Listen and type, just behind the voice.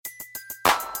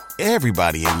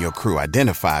Everybody in your crew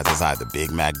identifies as either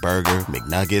Big Mac Burger,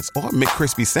 McNuggets, or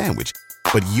McCrispy Sandwich.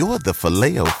 But you're the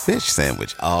Filet-O-Fish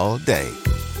Sandwich all day.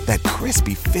 That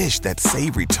crispy fish, that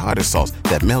savory tartar sauce,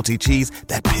 that melty cheese,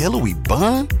 that pillowy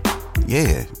bun.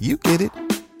 Yeah, you get it.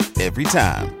 Every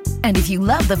time. And if you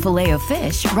love the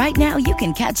Filet-O-Fish, right now you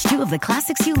can catch two of the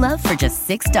classics you love for just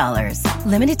 $6.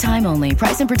 Limited time only.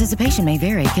 Price and participation may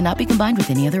vary. Cannot be combined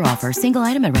with any other offer. Single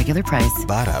item at regular price.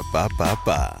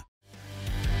 Ba-da-ba-ba-ba.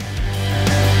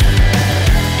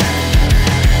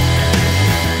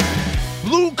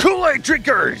 Blue Kool-Aid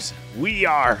drinkers, we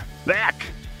are back,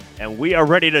 and we are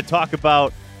ready to talk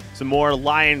about some more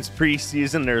Lions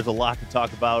preseason. There's a lot to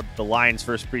talk about. The Lions'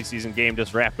 first preseason game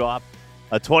just wrapped up.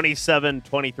 A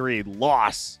 27-23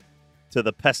 loss to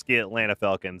the pesky Atlanta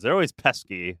Falcons. They're always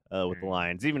pesky with the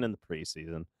Lions, even in the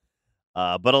preseason.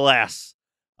 But alas,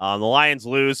 the Lions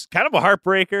lose. Kind of a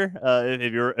heartbreaker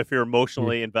if you're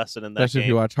emotionally invested in that Especially game. if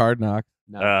you watch Hard Knocks.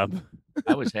 No,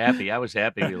 I was happy. I was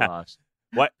happy we lost.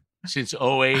 What? Since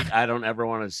 2008, I don't ever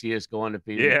want to see us go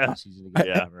undefeated. Yeah. Season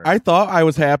again. I thought I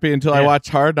was happy until I watched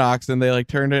Hard Knocks and they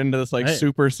turned it into this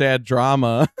super sad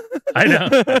drama. I know.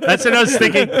 That's what I was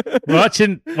thinking.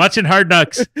 Watching Hard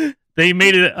Knocks, they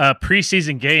made it a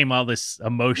preseason game, all this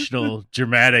emotional,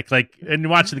 dramatic, and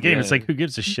watching the game, it's like, who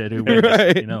gives a shit who wins?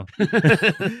 Right. You know?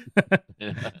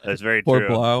 That's very Poor true.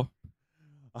 Blau.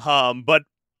 But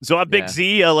so I'm Big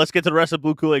Z. Let's get to the rest of the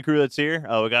Blue Kool-Aid crew that's here.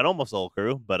 We got almost the whole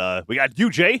crew, but we got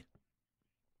UJ.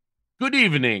 Good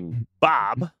evening,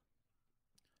 Bob.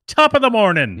 Top of the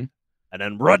morning. And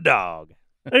then Rud Dog.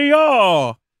 Hey, yo.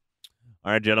 All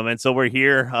right, gentlemen. So we're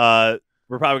here.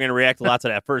 We're probably going to react a lot to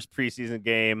that first preseason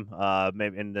game,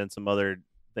 maybe, and then some other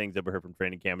things that we heard from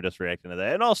training camp. Just reacting to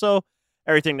that, and also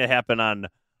everything that happened on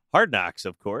Hard Knocks,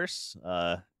 of course.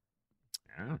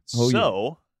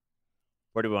 So,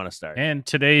 where do we want to start? And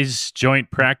today's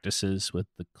joint practices with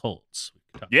the Colts.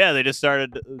 Yeah, they just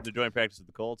started the joint practice with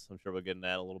the Colts. I'm sure we'll get into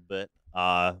that a little bit.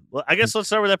 Well, I guess let's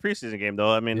start with that preseason game,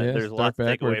 though. I mean, there's a lot to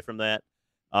take away from that.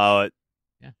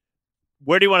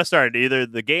 Where do you want to start? Either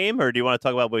the game, or do you want to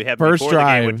talk about what we had First before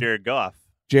drive. the game with Jared Goff?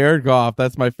 Jared Goff.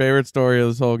 That's my favorite story of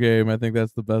this whole game. I think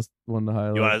that's the best one to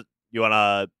highlight. You want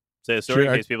to say the story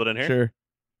in case people didn't hear?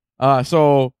 Sure.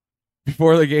 So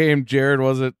before the game, Jared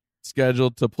wasn't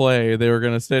scheduled to play. They were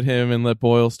going to sit him and let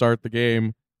Boyle start the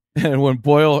game. And when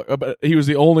Boyle, he was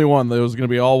the only one that was going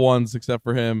to be all ones except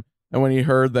for him. And when he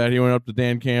heard that, he went up to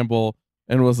Dan Campbell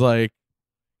and was like,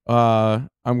 I'm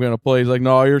going to play. He's like,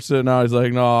 no, you're sitting out. He's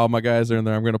like, no, my guys are in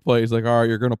there. I'm going to play. He's like, all right,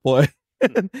 you're going to play.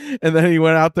 And then he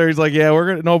went out there. He's like, yeah, we're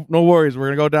going to, no worries. We're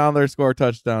going to go down there, score a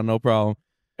touchdown. No problem.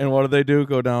 And what did they do?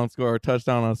 Go down, score a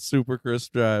touchdown on a super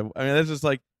crisp drive. I mean, that's just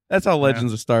that's how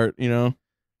legends start, you know?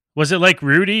 Was it like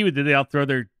Rudy? Did they all throw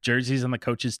their jerseys on the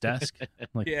coach's desk?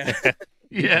 Yeah.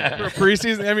 Yeah. For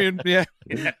preseason, I mean, yeah.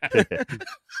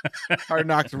 Hard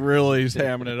Knocks really is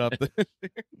hamming it up.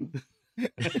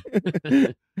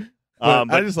 But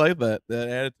I just like that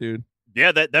attitude.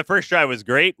 Yeah, that first drive was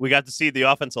great. We got to see the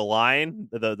offensive line,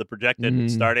 the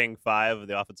projected starting five of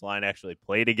the offensive line actually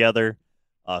play together.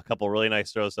 A couple really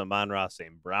nice throws to Amon-Ra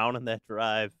St. Brown in that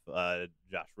drive.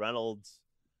 Josh Reynolds.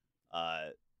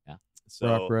 So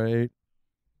Rock right.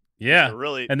 Yeah,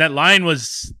 really, and that line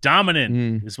was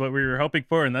dominant, is what we were hoping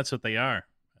for, and that's what they are.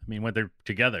 I mean, when they're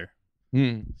together,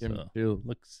 so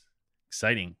looks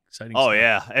exciting. Oh stuff.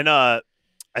 Yeah, and I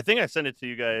think I sent it to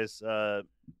you guys. I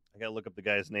gotta look up the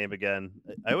guy's name again.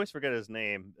 I always forget his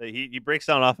name. He breaks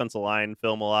down offensive line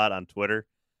film a lot on Twitter,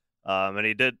 and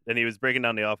he was breaking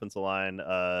down the offensive line.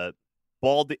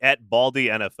 Baldy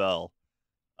NFL.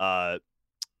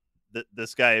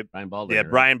 This guy, Brian Baldinger. Yeah,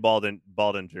 Brian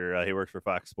Baldinger. He works for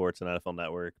Fox Sports and NFL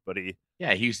Network, but he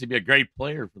used to be a great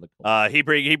player for the Colts.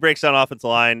 He breaks down offensive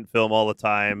line film all the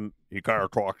time. He kind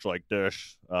of talks like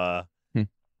this. But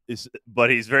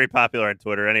he's very popular on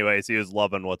Twitter. Anyways, he was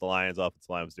loving what the Lions offensive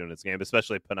line was doing in this game,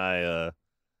 especially Penei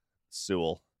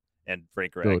Sewell and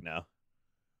Frank Ragnow.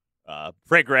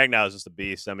 Frank Ragnow is just a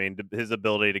beast. I mean, his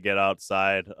ability to get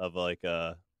outside of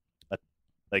to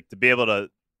be able to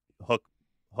hook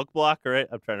block, right?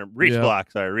 I'm trying to reach block.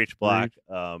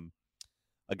 A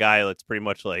guy that's pretty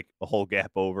much like a whole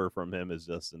gap over from him is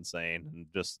just insane. And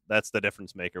just that's the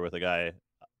difference maker with a guy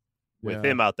with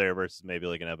him out there versus maybe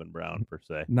like an Evan Brown per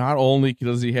se. Not only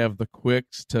does he have the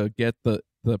quicks to get the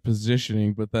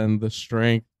positioning, but then the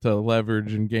strength to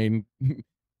leverage and gain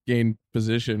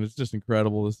position. It's just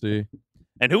incredible to see.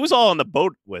 And who was all on the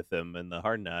boat with him in the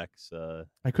Hard Knocks?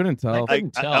 I couldn't tell. I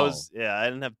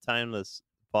didn't have time to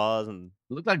paws and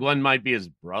It looked like one might be his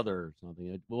brother or something.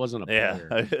 It wasn't a player.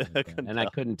 I couldn't and I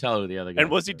tell. couldn't tell who the other guy And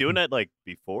was he doing that like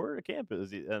before the camp?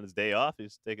 Was he on his day off?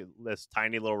 He's taking this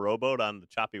tiny little rowboat on the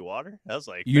choppy water. I was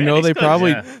like, You man, know he's they still-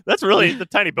 probably that's really the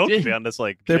tiny boat to be on this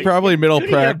like. they big- probably middle Couldn't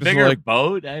he get a practice bigger like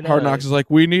boat. I know. Hard Knocks is like,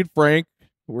 we need Frank.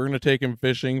 We're gonna take him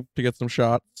fishing to get some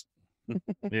shots.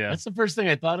 Yeah. That's the first thing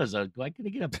I thought is, why could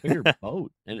he get a bigger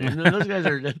boat? And those guys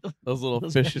are Those little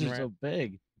those fishing guys are racks. so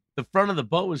big. The front of the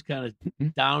boat was kind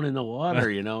of down in the water,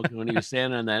 when he was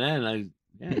standing on that end.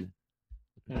 Kind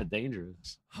of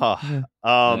dangerous. Huh.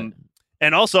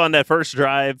 And also on that first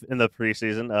drive in the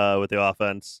preseason with the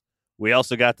offense, we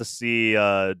also got to see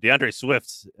DeAndre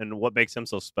Swift and what makes him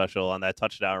so special on that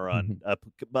touchdown run.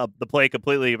 The play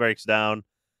completely breaks down.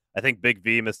 I think Big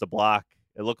V missed a block.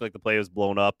 It looked like the play was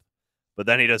blown up, but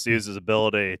then he just used his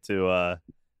ability to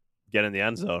get in the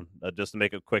end zone just to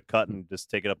make a quick cut and just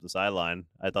take it up the sideline.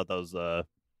 I thought that was,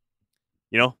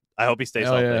 I hope he stays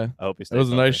Hell healthy. yeah. I hope he stays It was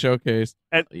a healthy. nice showcase.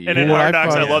 And Yeah. in What Hard I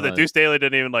Knocks, I find- love that Deuce Staley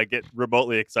didn't even like get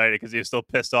remotely excited because he was still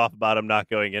pissed off about him not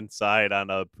going inside on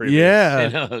a previous.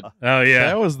 Yeah. Oh yeah.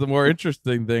 That was the more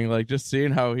interesting thing, like just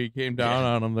seeing how he came down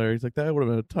on him there. He's like, that would have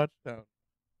been a touchdown.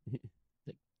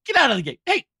 Get out of the gate.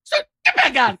 Hey, sir, get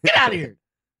back on. Get out of here.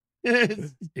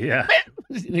 Yeah.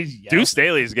 Deuce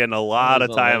Staley's getting a lot That of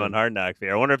was time hilarious. on Hard Knocks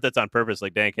here. I wonder if that's on purpose,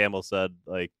 like Dan Campbell said,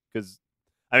 like because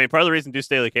part of the reason Deuce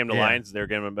Staley came to Yeah. Lions, they're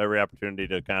giving him every opportunity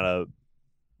to kind of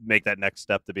make that next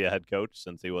step to be a head coach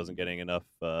since he wasn't getting enough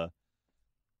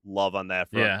love on that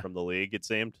front from the league. It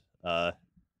seemed they're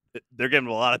giving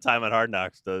him a lot of time on Hard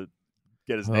Knocks to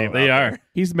get his name. They out are. there.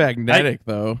 He's magnetic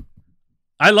though.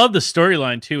 I love the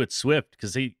storyline too with Swift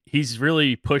because he's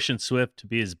really pushing Swift to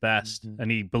be his best, and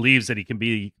he believes that he can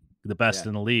be the best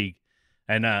in the league,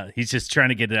 and he's just trying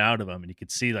to get it out of him. And you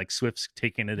could see like Swift's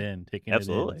taking it in.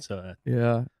 Absolutely. So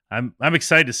Yeah. I'm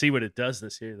excited to see what it does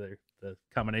this year. The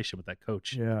combination with that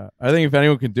coach. Yeah. I think if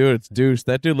anyone can do it, it's Deuce.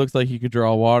 That dude looks like he could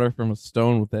draw water from a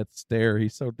stone with that stare.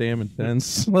 He's so damn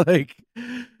intense.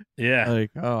 Yeah.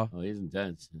 Oh, he's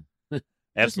intense. Just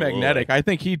Absolutely. magnetic. I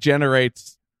think he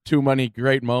generates too many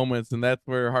great moments, and that's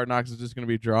where Hard Knocks is just going to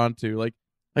be drawn to. Like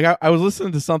I was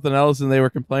listening to something else, and they were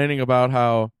complaining about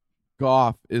how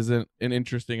Goff isn't an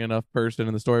interesting enough person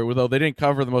in the story, although they didn't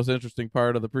cover the most interesting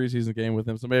part of the preseason game with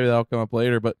him, so maybe that'll come up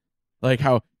later. But like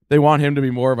how they want him to be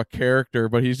more of a character,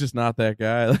 but he's just not that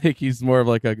guy. Like he's more of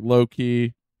like a low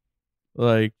key,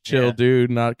 like chill dude,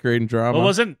 not creating drama. Well,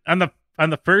 wasn't on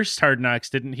the first Hard Knocks?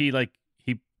 Didn't he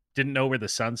he didn't know where the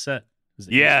sun set? Was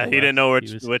it Yeah, east or he didn't know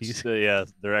west? which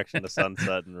direction the sun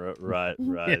set and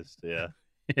rise. Yeah.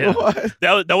 Yeah. What?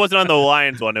 That wasn't on the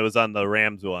Lions one. It was on the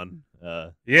Rams one.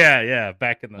 Yeah.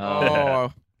 Back in the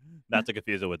Oh, Not to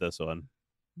confuse it with this one.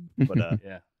 But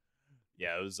yeah.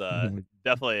 it was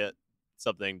definitely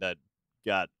something that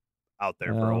got out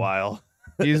there for a Oh. while.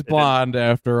 he's blonde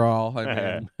after all.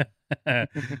 I mean,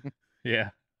 Yeah.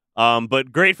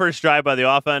 But great first drive by the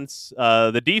offense.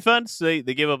 The defense, they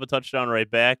gave up a touchdown right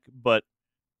back. But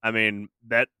I mean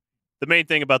the main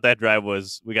thing about that drive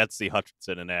was we got to see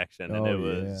Hutchinson in action, and Oh, it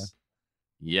was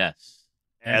Yes.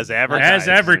 as advertised. As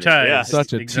advertised. Yeah.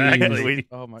 such a Exactly. tease. We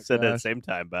Oh my said that at the gosh. same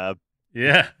time, Bob.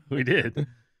 Yeah, we did.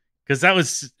 Because that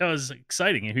was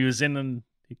exciting. He was in and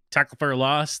he tackled for a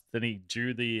loss. Then he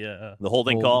drew the The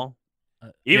holding Hold.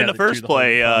 call. Even the drew first the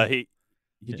play, holding call. he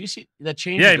Did you see that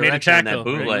change? Yeah, of he made a direction on tackle, that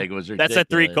right? bootleg was ridiculous. that's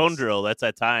that 3-cone drill. That's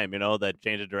that time, that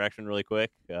change of direction really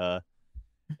quick.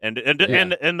 And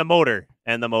the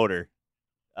motor.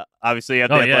 Obviously, you have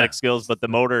the Oh, yeah. athletic skills, but the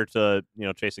motor to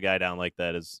chase a guy down like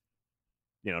that is,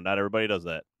 not everybody does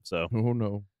that. So, Oh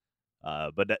no.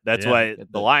 but that's Yeah. why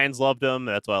the Lions loved him.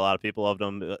 That's why a lot of people loved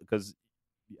him because,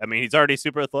 he's already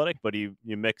super athletic, but you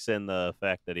mix in the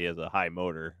fact that he has a high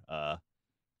motor.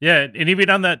 Yeah, and even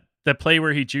on that play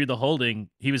where he drew the holding,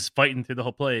 he was fighting through the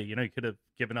whole play. He could have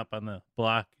given up on the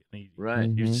block. And Right.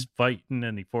 he was just fighting,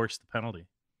 and he forced the penalty.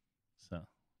 So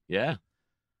Yeah.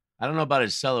 I don't know about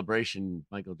his celebration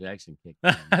Michael Jackson kick.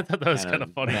 I thought that was kind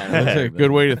of funny. That's a good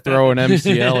way to throw an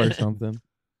MCL or something.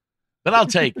 But I'll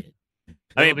take it.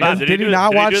 Bob, Did he do-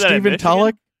 not did watch do that at Stephen Michigan?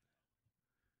 Tulloch?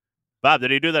 Bob,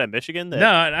 did he do that in Michigan? No,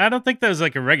 I don't think that was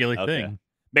like a regular Okay. thing.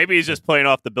 Maybe he's just playing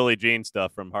off the Billie Jean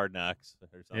stuff from Hard Knocks or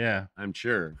something. Yeah. I'm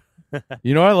sure.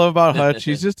 You know what I love about Hutch?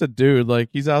 He's just a dude. Like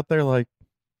he's out there like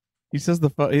he says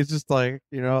he's just like,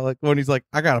 like when he's like,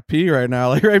 I gotta pee right now,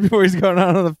 like right before he's going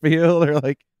out on the field, or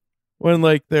like when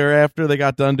like after they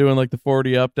got done doing like the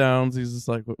 40 up downs, he's just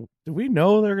like, do we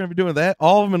know they're gonna be doing that?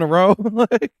 All of them in a row?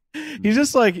 Like he's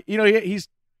just like,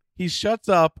 he shuts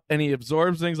up and he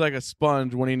absorbs things like a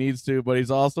sponge when he needs to, but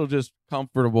he's also just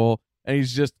comfortable and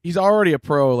he's already a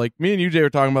pro. Like me and UJ were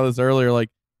talking about this earlier, like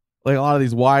like a lot of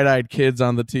these wide-eyed kids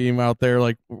on the team out there,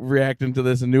 like reacting to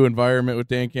this new environment with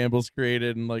Dan Campbell's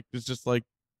created, and like it's just like,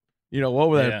 what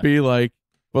would that be like?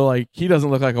 But like he doesn't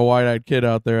look like a wide-eyed kid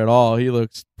out there at all. He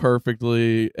looks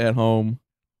perfectly at home.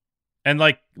 And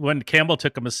like when Campbell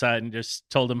took him aside and just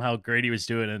told him how great he was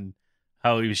doing and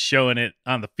how he was showing it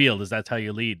on the field, is that's how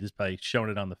you lead, is by showing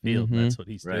it on the field. Mhm. That's what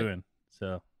he's doing.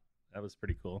 So that was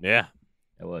pretty cool. Yeah,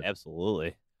 It was.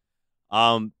 absolutely.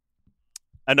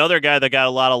 Another guy that got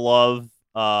a lot of love,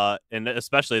 and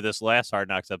especially this last Hard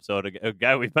Knocks episode, a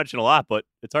guy we've mentioned a lot, but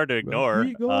it's hard to ignore.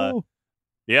 Rodrigo.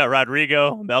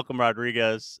 Rodrigo, Malcolm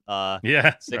Rodriguez,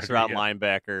 Yeah. sixth-round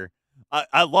linebacker.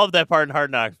 I love that part in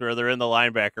Hard Knocks where they're in the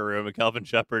linebacker room and Kelvin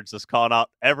Shepard's just calling out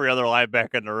every other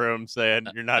linebacker in the room saying,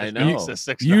 "You're not as good as a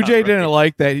sixth-round UJ rookie." didn't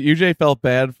like that. UJ felt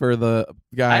bad for the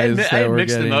guys I that had were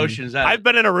mixed getting emotions. I've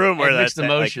been in a room where mixed that's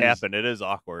emotions. happened. It is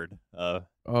awkward. Oh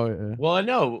yeah. Well, I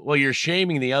know. Well, you're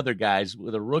shaming the other guys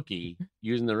with a rookie,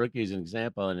 using the rookie as an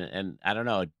example, and I don't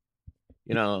know.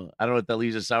 I don't know if that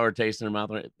leaves a sour taste in their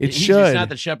mouth. It's should. not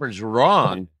that Shepard's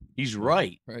wrong. He's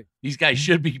right. Right. These guys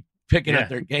should be picking up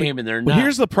their game, and they're But not.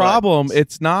 here's the problem.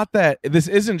 It's not that this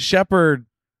isn't Shepard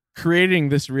creating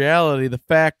this reality. The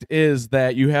fact is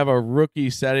that you have a rookie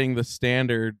setting the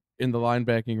standard in the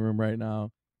linebacking room right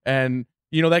now. And,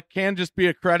 that can just be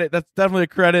a credit. That's definitely a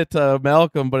credit to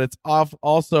Malcolm, but it's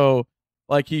also,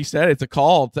 like he said, it's a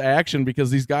call to action because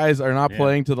these guys are not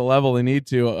playing to the level they need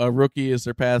to. A rookie is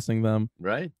surpassing them.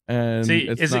 Right. And See,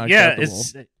 it's not acceptable.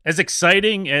 it's as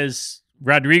exciting as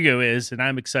Rodrigo is, and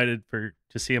I'm excited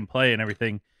to see him play and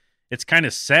everything. It's kind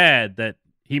of sad that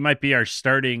he might be our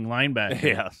starting linebacker.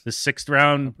 Yeah. The sixth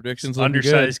round predictions looking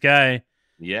undersized guy.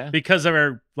 Yeah. Because of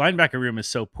our linebacker room is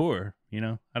so poor, I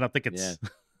don't think it's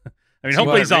I mean, See,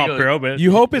 hopefully he's all Rodrigo- pro, but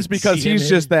You hope it's because See him he's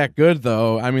just that good,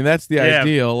 though. I mean, that's the Yeah,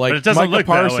 ideal. Like but it doesn't Micah look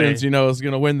that Parsons, way. is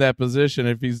going to win that position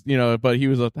if he's, but he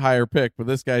was a higher pick. But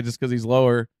this guy, just because he's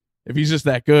lower, if he's just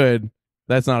that good,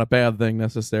 that's not a bad thing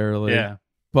necessarily. yeah,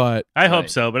 But I hope Right.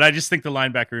 so. But I just think the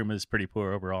linebacker room is pretty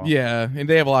poor overall. yeah, and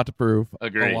they have a lot to prove.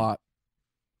 Agreed. A lot.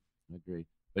 Agreed.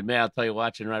 But man, I'll tell you,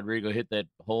 watching Rodrigo hit that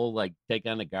hole, like take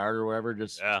on the guard or whatever,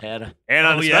 just Yeah. had a And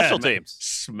on Oh, the yeah, special man. teams.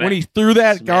 smack. When he threw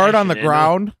that guard on the smashing into it.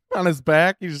 ground on his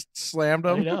back, he just slammed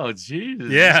I him. know,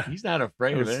 Jesus. Yeah. He's not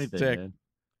afraid That of was anything, sick. man.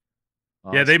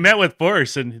 Yeah, they Awesome. met with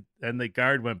force, and the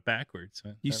guard went backwards.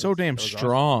 Man. He's That so was- damn that was awesome.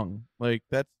 strong. Like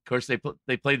that's Of course,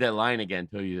 they played that line again.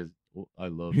 Tell you, I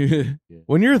love you.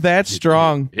 when you're that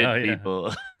strong. Hit Oh, yeah.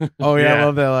 people. Oh yeah, I Yeah.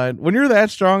 love that line. When you're that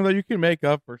strong, though, you can make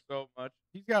up for so much.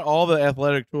 He's got all the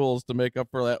athletic tools to make up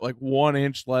for that, like 1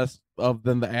 inch less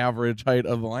than the average height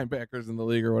of the linebackers in the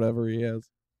league or whatever he has.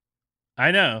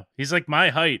 I know he's like my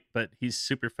height, but he's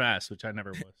super fast, which I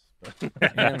never was.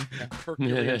 And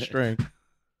Herculean strength.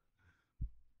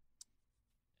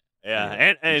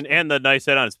 Yeah, and the nice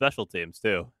hit on special teams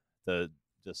too. To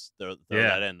just throw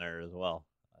Yeah. that in there as well.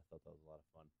 I thought that was a lot of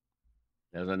fun.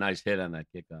 That was a nice hit on that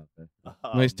kickoff.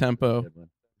 Nice tempo. Good one.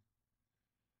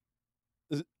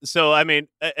 So I mean,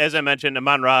 as I mentioned,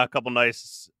 Amon Ra, a couple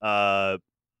nice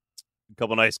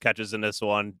catches in this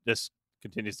one. Just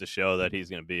continues to show that he's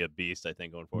going to be a beast. I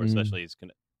think going forward, Mhm. especially he's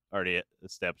already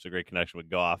established a great connection with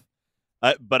Goff.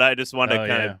 But I just wanted to Oh,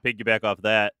 kind yeah. of piggyback off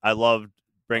that. I loved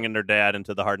bringing their dad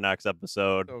into the Hard Knocks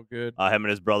episode. So good. Him and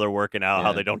his brother working out, how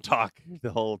Yeah. they don't talk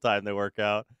the whole time they work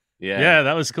out. Yeah,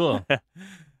 that was cool.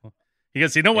 He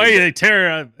goes, why they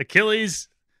tear Achilles?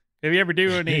 Have you ever do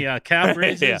any calf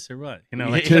raises or what?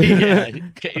 Like, yeah.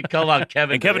 He called out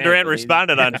Kevin. And Kevin Durant when he-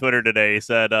 responded on Twitter today. He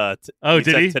said, Oh, he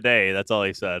did said he? today. That's all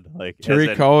he said. Like as Tariq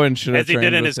in- Cohen should have as he did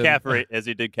trained in with his him. as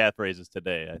he did calf raises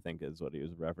today, I think is what he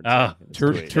was referencing. Oh. in his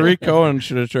tweet. Tariq Cohen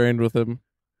should have trained with him.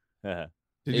 Yeah.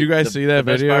 Did you guys see that the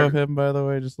best video part- of him, by the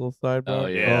way? Just a little sidebar. Oh,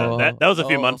 yeah. Yeah, that was a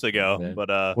few Oh, months ago, man.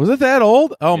 but Was it that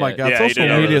old? Oh my Yeah. god, Yeah, he social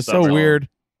did over media the is so summer. weird.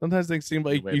 Sometimes they seem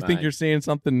like Way you think behind. you're seeing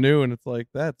something new, and it's like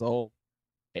that's old.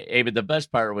 Hey, but the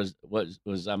best part was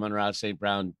Amon-Ra St.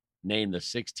 Brown named the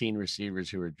 16 receivers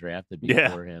who were drafted Yeah.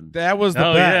 before him. That was the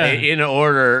Oh, best. yeah. In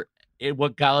order,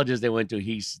 what colleges they went to.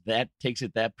 Takes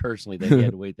it that personally that he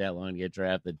had to wait that long to get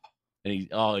drafted. And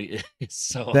it's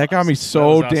so That got me awesome. so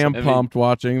was awesome. damn I mean- pumped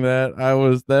watching that. That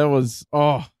was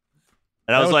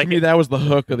and I was to like, me, that was the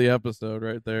hook of the episode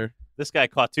right there. this guy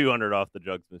caught 200 off the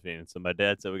jugs machine, so my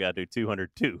dad said we got to do 200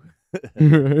 too.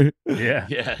 Yeah.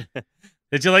 Yeah.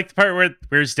 Did you like the part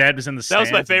where his dad was in the That stands?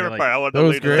 was my and they're favorite like- part. I wanted That to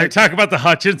was lead great. They're talking about the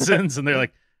Hutchinsons, and they're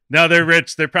like, no, they're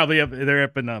rich. They're probably up in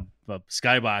a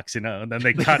skybox, And then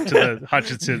they cut to the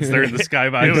Hutchinsons. They're in the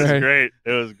skybox. It was Right. great.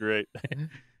 It was great.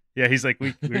 Yeah, he's like,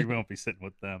 we won't be sitting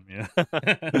with them. Yeah.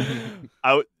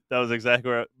 That was exactly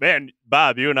where, man,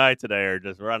 Bob, you and I today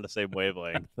we're on the same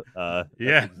wavelength.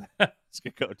 Yeah. Let's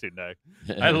go to next.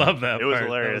 I love that. It was part.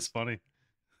 hilarious. That was funny.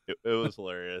 It was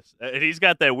hilarious. And he's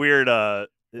got that weird,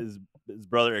 his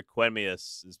brother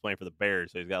Equanimeous is playing for the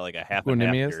Bears, so he's got like a half and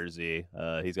half Equanimeous? jersey.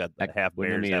 He's got the half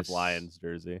Bears, half Equanimeous. Lions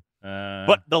jersey. But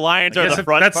But the Lions are the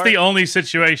front that's part. the only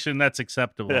situation that's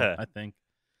acceptable, Yeah. I think.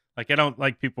 Like, I don't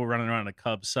like people running around in a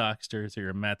Cubs Sox jersey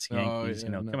or Mets Oh, Yankees. yeah,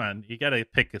 no. Come on, you got to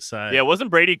pick a side. Yeah,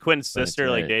 wasn't Brady Quinn's That's sister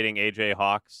like right. dating AJ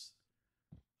Hawks?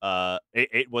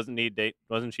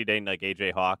 Wasn't she dating like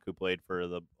AJ Hawk, who played for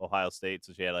the Ohio State?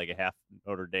 So she had like a half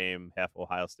Notre Dame, half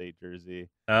Ohio State jersey.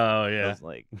 Oh It yeah. was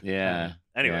like, Yeah.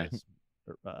 anyways.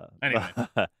 Anyway.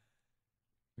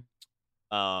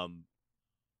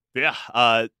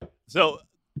 Yeah. So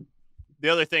the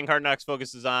other thing Hard Knocks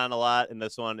focuses on a lot in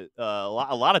this one, a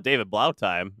lot of David Blau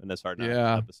time in this Hard Knocks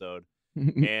Yeah. episode.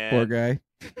 Poor guy.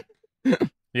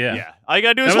 Yeah. Yeah. All you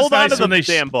gotta do is That was hold on nice to when the they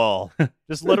damn ball.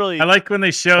 Just literally. I like when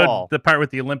they showed Ball. the part with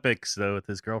the Olympics though with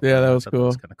his girlfriend. Yeah, that I was thought cool. That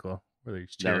was kind of cool. Where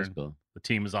he's That was cheering. cool. The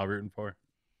team is all rooting for.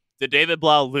 Did David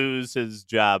Blau lose his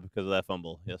job because of that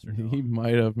fumble? Yes or He no?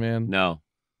 might have, man.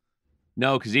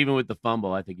 No, because even with the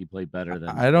fumble, I think he played better than.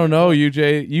 I don't know,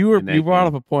 UJ. You In that brought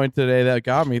game. up a point today that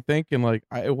got me thinking. Like,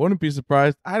 I wouldn't be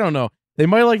surprised. I don't know. They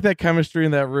might like that chemistry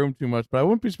in that room too much, but I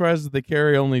wouldn't be surprised if they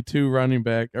carry only 2 running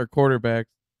back or quarterbacks,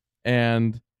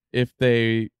 and if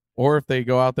they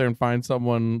go out there and find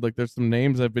someone, like there's some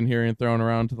names I've been hearing thrown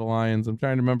around to the Lions. I'm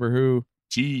trying to remember who.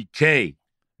 TK.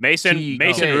 Mason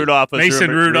Okay. Rudolph was Mason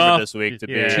rumored Rudolph. this week to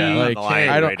be Yeah. on Like, the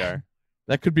Lions I don't- radar.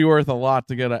 That could be worth a lot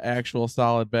to get an actual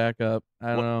solid backup.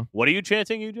 I don't know. What are you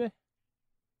chanting, UJ?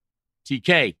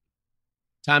 TK.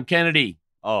 Tom Kennedy.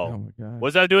 Oh Oh, my god. what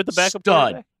does that do with the backup?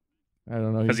 Stud. I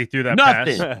don't know. Because he threw that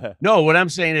Nothing. pass. quarterback? No, what I'm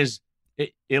saying is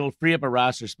it'll free up a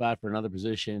roster spot for another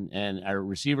position, and our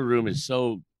receiver room is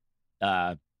so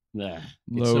it's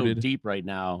so Loaded. deep right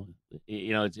now.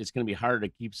 You know, it's going to be harder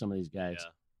to keep some of these guys.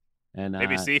 Yeah. And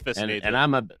Maybe Cephas and, needs and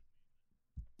it.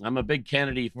 I'm a big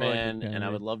Kennedy More like a fan, and I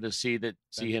Kennedy. would love to see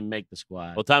him make the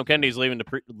squad. Well, Tom Kennedy's leading the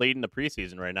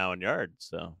preseason right now in yards.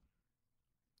 So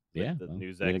yeah, the new he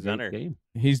had Zach a great Zenner. game.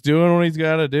 He's doing what he's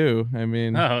got to do. I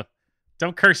mean, Oh,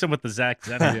 don't curse him with the Zach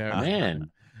Zenner. Yeah.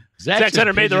 Man, Zach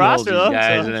Zenner made the pigeonholed roster these though.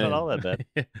 guys, So it's and not all that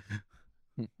bad.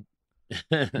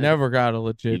 never got a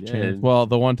legit He chance. did. Well,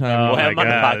 the one time. Oh, We'll my have him on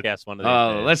God. the podcast one of these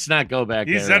Oh, days. let's not go back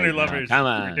These there. Zenner right now. lovers. Come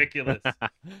on. Ridiculous.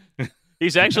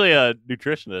 He's actually a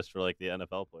nutritionist for like the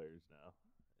NFL players now.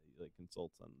 He like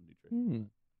consults on nutrition.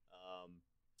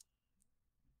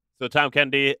 So Tom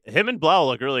Kennedy, him and Blau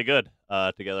look really good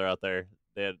together out there.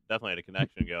 They definitely had a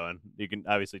connection going. You can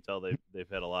obviously tell they've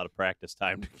had a lot of practice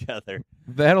time together.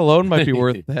 That alone might be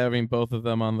worth having both of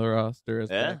them on the roster as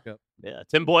Yeah. backup. Yeah,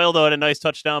 Tim Boyle though had a nice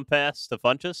touchdown pass to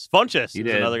Funchess. Funchess He is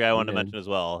did. another guy I He wanted to did. mention as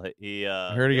well. He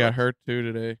I heard he got hurt too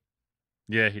today.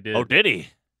 Yeah, he did. Oh, did he?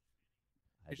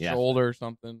 Yeah. Shoulder or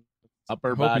something. Upper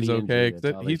I hope body he's injury, okay.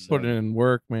 that's all they He's putting said. in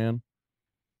work, man.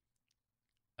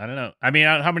 I don't know. I mean,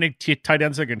 how many tight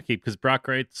ends are going to keep? Because Brock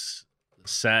Wright's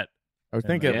set. I would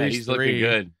think Yeah, at least he's 3. looking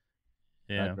good.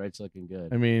 Yeah, Wright's looking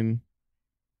good. I mean,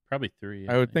 probably 3.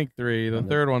 I would think 3. The Yeah.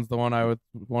 third one's the one I would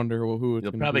wonder who it's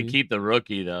You'll going to probably be. keep the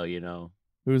rookie though. You know,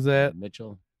 Who's that?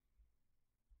 Mitchell,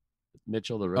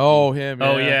 the rookie. Oh, him.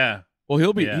 Oh, yeah. Well,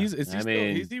 he'll be. Yeah.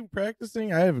 Is he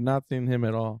practicing? I have not seen him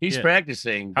at all. he's Yeah.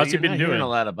 practicing. How's but he you're been not doing? Hearing a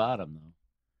lot about him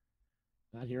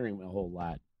though. Not hearing a whole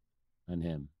lot on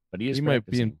him, but he is He might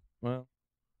be in- practicing. Well,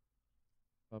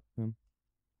 up to him.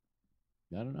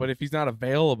 I don't know. But if he's not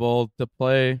available to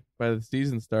play by the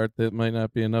season start, that might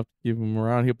not be enough to keep him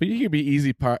around. He could be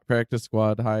easy practice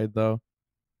squad hide though.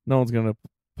 No one's gonna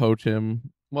poach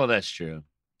him. well, that's true.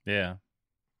 Yeah.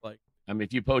 I mean,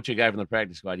 if you poach a guy from the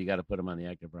practice squad, you got to put him on the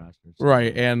active roster. So-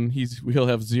 Right, and he'll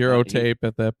have zero He- tape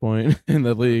at that point in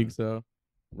the league, so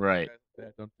right. guys like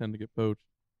that don't tend to get poached.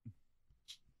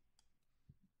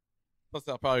 Plus,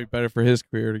 that'll probably be better for his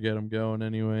career to get him going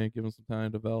anyway, give him some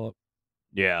time to develop.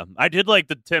 Yeah, I did like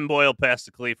the Tim Boyle pass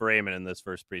to Khalif Raymond in this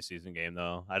first preseason game,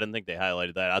 though. I didn't think they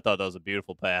highlighted that. I thought that was a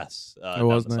beautiful pass. It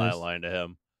was down the nice. sideline to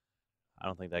him. I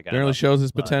don't think that guy Generally shows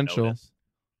his potential. notice.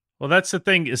 Well, that's the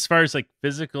thing. As far as like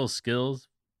physical skills,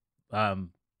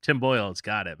 Tim Boyle's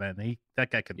got it, man. That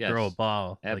guy can Yes, throw a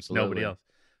ball like absolutely. nobody else.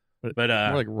 But But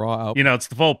more like raw out. you know, it's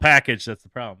the full package that's the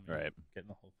problem. Right. Getting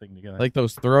the whole thing together. Like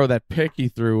that pick he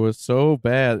threw was so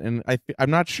bad, and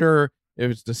I'm not sure if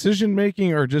it's decision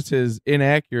making or just his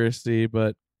inaccuracy,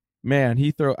 but man,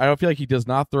 I don't feel like he does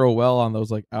not throw well on those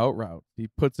like out routes. He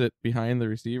puts it behind the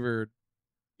receiver,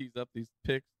 tees up these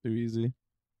picks too easy.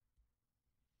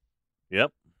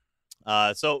 Yep.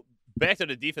 So back to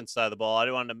the defense side of the ball, I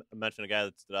do want to mention a guy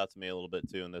that stood out to me a little bit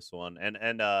too in this one,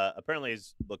 and apparently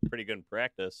he's looked pretty good in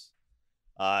practice.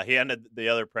 He ended the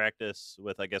other practice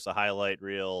with, I guess, a highlight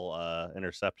reel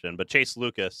interception. But Chase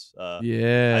Lucas,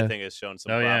 Yeah. I think, has shown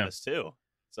some promise too.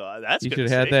 So that's he good. should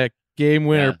to have had see. that game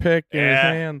winner pick in his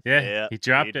hand. Yeah, he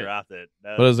dropped it. That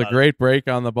But it was a great break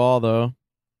on the ball, though.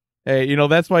 Hey,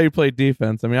 that's why you play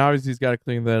defense. I mean, obviously he's got to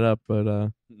clean that up,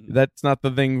 but that's not the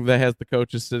thing that has the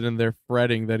coaches sitting there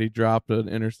fretting that he dropped an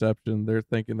interception. They're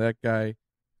thinking that guy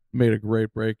made a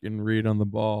great break and read on the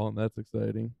ball, and that's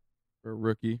exciting for a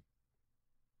rookie.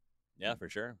 Yeah, for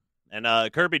sure. And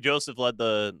Kirby Joseph led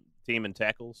the team in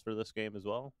tackles for this game as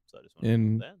well. So I just want to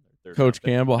And that. Coach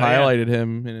Campbell highlighted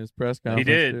him in his press conference.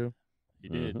 He did. Too. He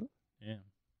did. Yeah.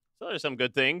 So there's some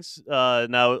good things.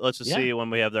 Now let's just see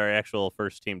when we have our actual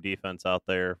first team defense out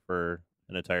there for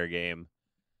an entire game,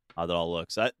 how that all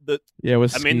looks.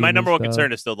 My number one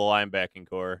concern is still the linebacking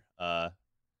core. For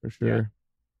sure.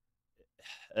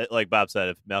 Yeah. Like Bob said,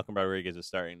 if Malcolm Rodriguez is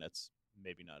starting, that's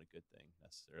maybe not a good thing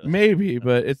necessarily. Maybe,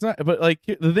 but it's not. But like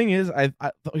the thing is,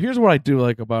 here's what I do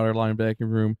like about our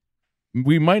linebacking room.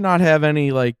 We might not have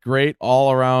any like great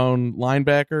all around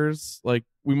linebackers. Like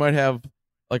we might have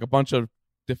like a bunch of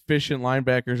deficient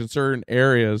linebackers in certain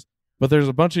areas, but there's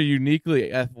a bunch of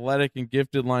uniquely athletic and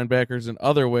gifted linebackers in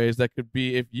other ways that could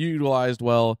be, if utilized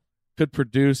well, could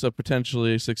produce a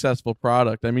potentially successful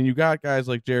product. I mean, you got guys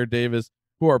like Jared Davis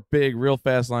who are big, real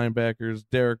fast linebackers,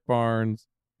 Derek Barnes,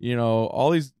 all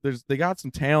these, they got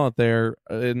some talent there,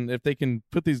 and if they can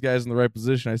put these guys in the right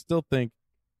position, I still think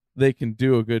they can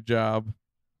do a good job.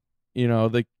 You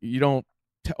don't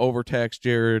overtax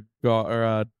Jared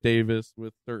or Davis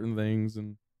with certain things,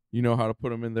 and you know how to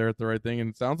put him in there at the right thing. And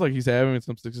it sounds like he's having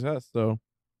some success. So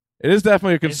it is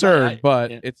definitely a concern,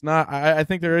 but it's not. I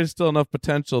think there is still enough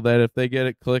potential that if they get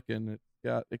it clicking,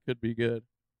 it could be good.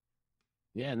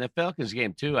 Yeah, and the Falcons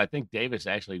game too. I think Davis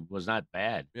actually was not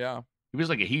bad. Yeah, he was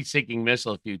like a heat-seeking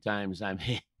missile a few times. I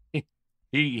mean,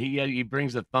 he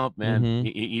brings the thump, man.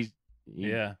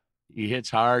 Mm-hmm. He hits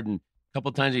hard, and a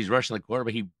couple times he's rushing the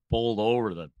quarterback. He bowled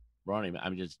over the running. I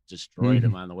mean, just destroyed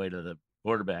him on the way to the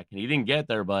quarterback, and he didn't get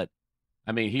there. But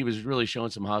I mean, he was really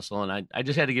showing some hustle, and I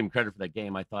just had to give him credit for that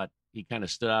game. I thought he kind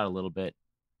of stood out a little bit,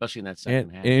 especially in that second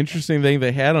half. An interesting thing,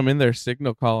 they had him in their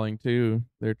signal calling too.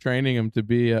 They're training him to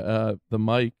be the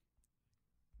mic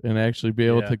and actually be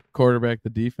able to quarterback the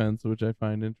defense, which I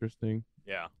find interesting.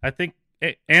 Yeah, I think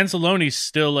Anzalone's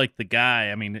still like the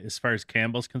guy. I mean, as far as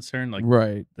Campbell's concerned, like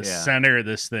right, the center of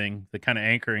this thing, the kind of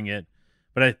anchoring it.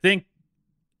 But I think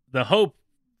the hope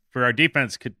for our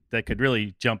defense that could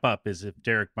really jump up is if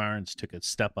Derek Barnes took a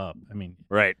step up. I mean,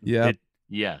 right, yeah, it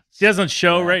doesn't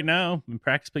show right now in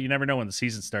practice, but you never know when the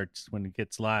season starts, when it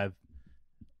gets live.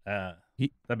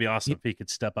 That'd be awesome if he could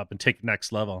step up and take the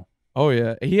next level. Oh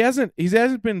yeah, he hasn't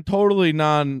been totally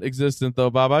non-existent though,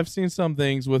 Bob. I've seen some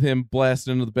things with him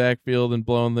blasting into the backfield and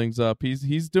blowing things up.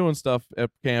 He's doing stuff at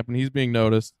camp and he's being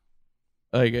noticed.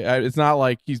 Like it's not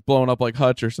like he's blown up like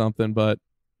Hutch or something, but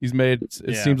he's made.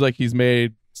 It seems like he's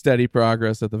made steady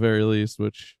progress at the very least,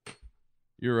 which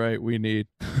you're right, we need.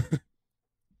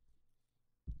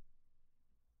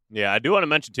 Yeah, I do want to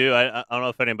mention too. I don't know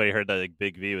if anybody heard that like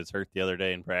Big V was hurt the other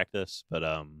day in practice,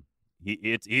 but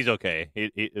he's okay.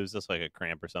 It was just like a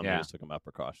cramp or something. Yeah. We just took him out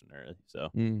precautionary. So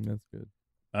that's good.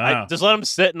 I just let him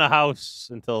sit in the house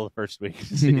until the first week.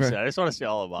 Right. I just want to see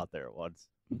all of them out there at once.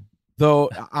 Though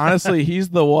honestly, he's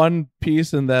the one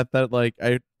piece in that like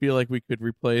I feel like we could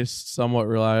replace somewhat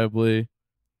reliably.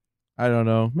 I don't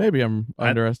know. Maybe I'm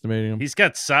underestimating him. He's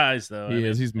got size though. He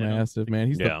is. He's massive, man.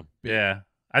 He's yeah.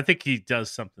 I think he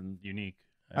does something unique.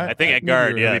 I think at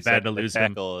guard, really bad to lose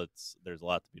tackle, him. There's a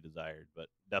lot to be desired, but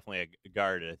definitely a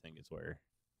guard, I think, is where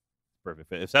perfect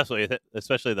fit. Especially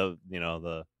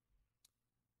the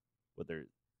what they're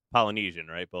Polynesian,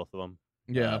 right? Both of them.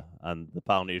 Yeah, on the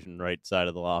Polynesian right side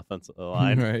of the offensive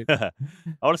line. Right. I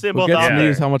want to see them what both gets out me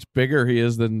there. is how much bigger he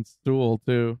is than Sewell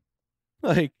too.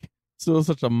 Like Sewell's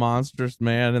such a monstrous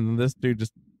man, and this dude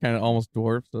just kind of almost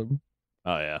dwarfs him.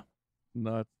 Oh yeah,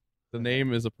 nuts. The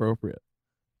name is appropriate.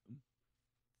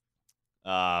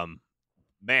 Man.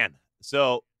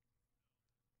 So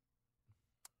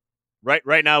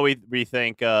right now we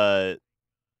think Tim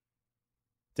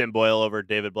Boyle over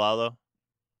David Blau though.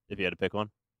 If you had to pick one.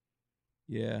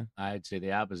 Yeah, I'd say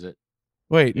the opposite.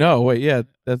 Wait,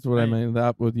 that's what I meant.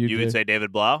 That with you. You would say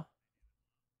David Blau?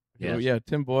 Yes. Oh, yeah,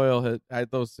 Tim Boyle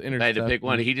had those interceptions. I had to pick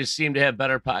one. He just seemed to have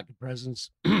better pocket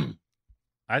presence. Did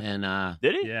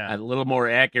he? Yeah, a little more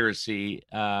accuracy.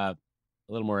 I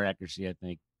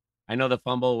think. I know the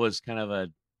fumble was kind of a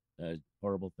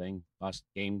horrible thing, lost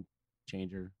game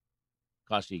changer,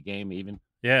 cost you a game even.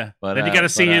 Yeah. But, then you got to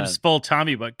see him but, full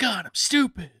Tommy, but God, I'm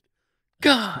stupid.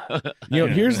 God.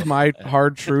 Here's my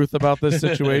hard truth about this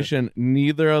situation.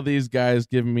 Neither of these guys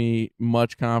give me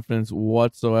much confidence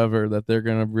whatsoever that they're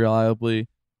going to reliably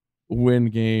win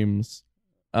games.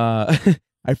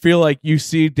 I feel like you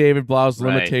see David Blau's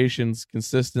Right. limitations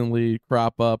consistently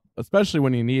crop up, especially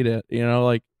when you need it.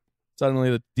 Like suddenly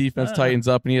the defense tightens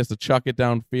up and he has to chuck it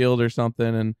downfield or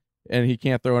something, and he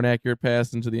can't throw an accurate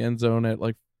pass into the end zone at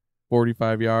like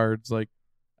 45 yards. Like,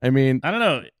 I mean, I don't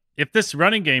know. If this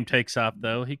running game takes off,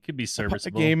 though, he could be a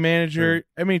serviceable. game manager.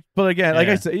 I mean, but again, like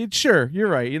I said, sure, you're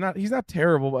right. He's not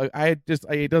terrible, but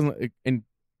it doesn't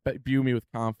imbue me with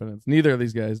confidence. Neither of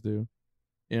these guys do.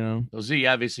 So Z,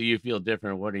 obviously you feel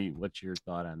different. What's your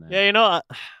thought on that? Yeah,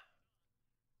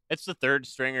 it's the third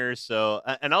stringer. So,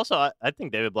 and also I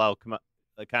think David Blau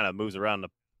kind of moves around.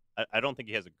 I don't think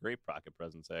he has a great pocket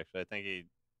presence. Actually, I think he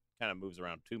kind of moves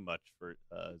around too much for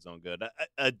his own good.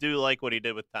 I do like what he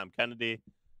did with Tom Kennedy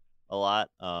a lot.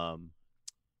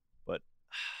 But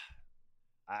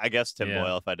I guess Tim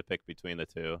Boyle, if I had to pick between the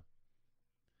two.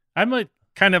 I'm like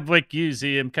kind of like you,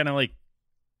 Z. I'm kind of like,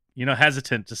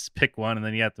 hesitant to pick one, and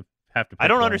then you have to pick I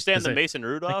don't one, understand the Mason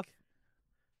Rudolph.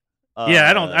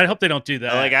 I don't. I hope they don't do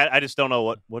that. Like I just don't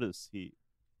know what is he.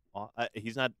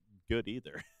 He's not good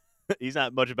either. He's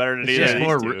not much better than either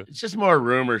of these two. It's just more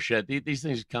rumor shit. These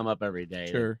things come up every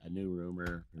day. Sure. A new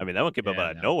rumor. I mean, that one came up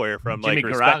out of nowhere from Jimmy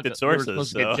respected Garoppolo, sources. we were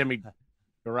supposed to get Jimmy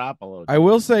Garoppolo. I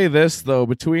will say this though,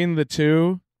 between the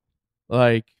two,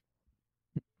 like,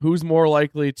 who's more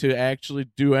likely to actually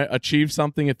achieve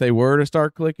something if they were to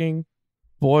start clicking?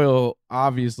 Boyle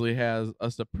obviously has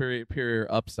a superior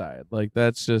upside. Like,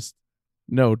 that's just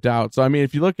no doubt. So I mean,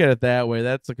 if you look at it that way,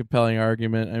 that's a compelling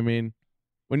argument. I mean,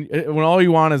 when all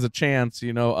you want is a chance,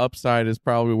 upside is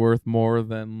probably worth more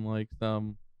than like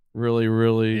some really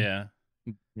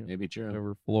maybe true.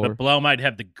 whatever floor. But Blau might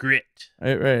have the grit.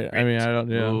 Right. I mean, I don't.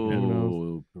 Yeah. who knows?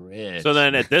 Ooh, grit. So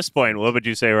then, at this point, what would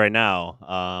you say right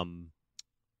now?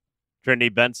 Trinity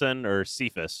Benson or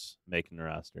Cephas making the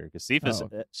roster? Because Cephas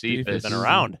has been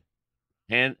around.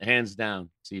 Hands down,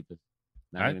 Cephas.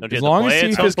 As long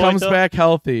as Cephas comes back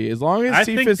healthy, as long as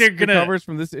Cephas recovers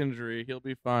from this injury, he'll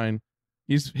be fine.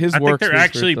 I think they're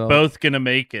actually both going to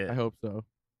make it. I hope so.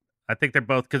 I think they're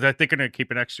both, because I think they're going to keep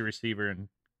an extra receiver and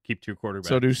keep two quarterbacks.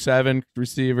 So do 7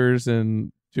 receivers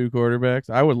and 2 quarterbacks.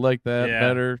 I would like that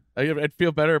better. I'd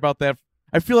feel better about that.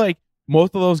 I feel like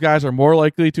most of those guys are more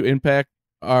likely to impact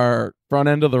our front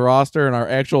end of the roster and our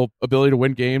actual ability to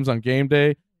win games on game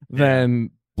day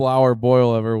than Blau or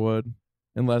Boyle ever would.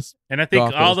 And I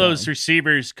think all those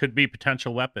receivers could be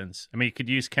potential weapons. I mean, you could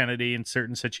use Kennedy in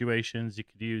certain situations. You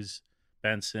could use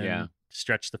Benson to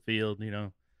stretch the field,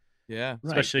 Yeah.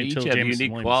 Especially each until have Jameson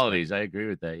unique Williams. qualities. I agree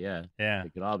with that. Yeah. Yeah. They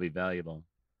could all be valuable.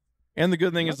 And the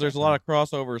good thing is there's a lot of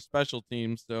crossover special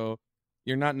teams, so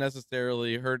you're not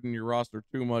necessarily hurting your roster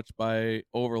too much by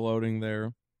overloading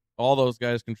there. All those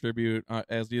guys contribute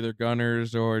as either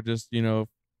gunners or just,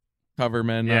 cover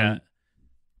men. Yeah.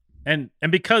 And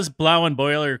because Blau and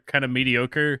Boyle are kind of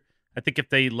mediocre, I think if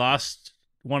they lost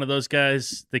one of those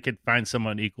guys, they could find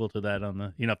someone equal to that on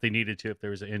the, if they needed to, if there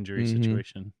was an injury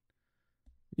situation.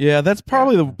 Yeah, that's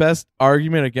probably the best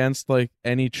argument against like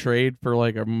any trade for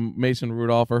like a Mason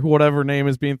Rudolph or whatever name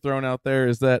is being thrown out there,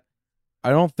 is that I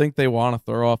don't think they want to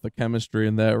throw off the chemistry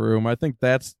in that room. I think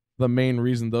that's the main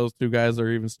reason those two guys are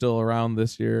even still around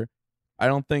this year. I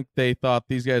don't think they thought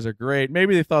these guys are great.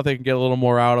 Maybe they thought they could get a little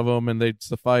more out of them and they'd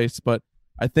suffice, but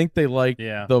I think they liked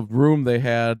the room they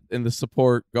had in the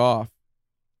support Goff.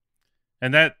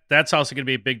 And that's also going to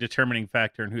be a big determining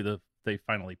factor in who they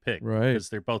finally pick. Right. Because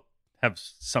they both have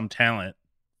some talent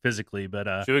physically, but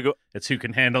Should we go? It's who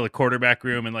can handle the quarterback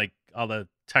room and like all the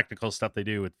technical stuff they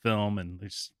do with film, and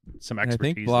there's some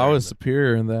expertise. I think Blau is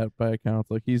superior in that by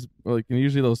accounts. Like he's like, and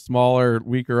usually those smaller,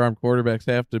 weaker arm quarterbacks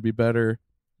have to be better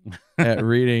at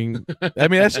reading. I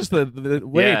mean, that's just the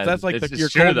way. Yeah, that's like your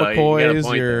true, Colt though.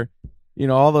 McCoys,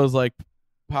 your all those like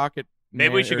pocket.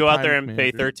 Maybe we should go out there and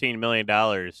pay $13 million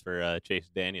for Chase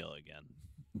Daniel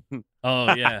again.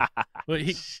 Oh yeah, well,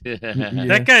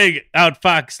 that guy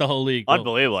outfoxed the whole league.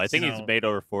 Unbelievable. I think he's made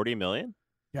over $40 million.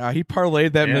 Yeah, he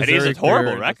parlayed that. And he has a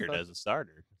horrible record as a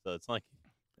starter. So it's like,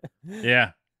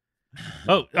 yeah.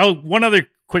 Oh, one other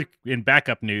quick in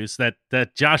backup news that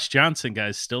Josh Johnson guy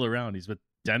is still around. He's with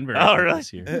Denver. Really?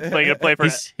 This year. Play for.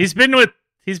 He's been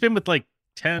with like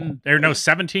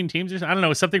 17 teams or something. I don't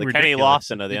know, something ridiculous.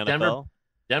 Kenny Lofton of the NFL.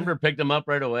 Denver picked him up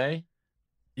right away.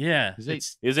 Yeah, he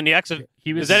was in the XFL.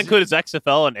 Does that include his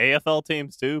XFL and AFL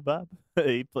teams too, Bob?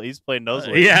 He's played those.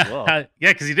 Yeah, as well. yeah,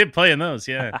 because he did play in those.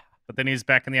 Yeah, but then he's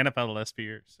back in the NFL the last few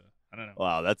years. So. I don't know.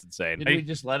 Wow, that's insane. Did we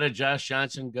just let a Josh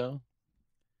Johnson go?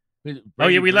 Oh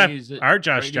yeah, we let Breeze, our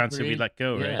Josh Brady Johnson. We Breeze? let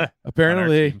go, Yeah. right?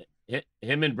 Apparently,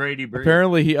 Him and Brady Breeze.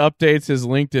 apparently he updates his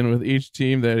LinkedIn with each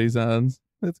team that he's on.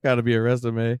 That's got to be a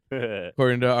resume,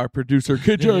 according to our producer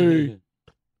KJ.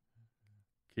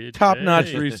 Kid Top-notch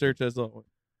J. research as always.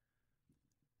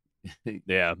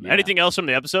 Yeah. Anything else from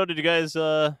the episode? Did you guys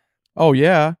Oh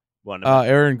yeah, want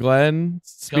Aaron Glenn's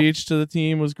speech to the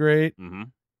team was great. Mm-hmm.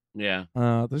 Yeah.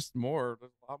 There's more.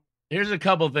 There's a lot. Here's a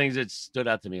couple of things that stood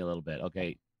out to me a little bit.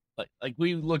 Okay. Like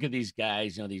we look at these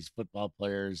guys, these football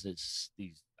players, these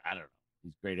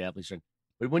great athletes.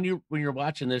 But when you're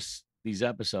watching these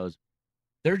episodes,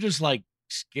 they're just like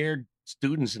scared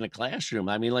students in a classroom.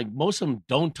 I mean, like most of them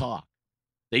don't talk.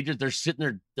 They're sitting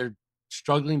there, they're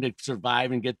struggling to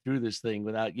survive and get through this thing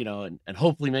without, and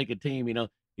hopefully make a team.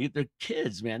 They're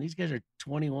kids, man. These guys are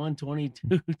 21,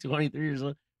 22, 23 years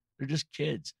old. They're just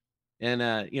kids. And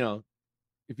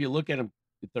if you look at them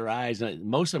with their eyes,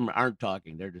 most of them aren't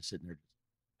talking. They're just sitting there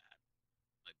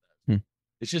like that.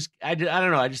 It's just I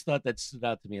don't know. I just thought that stood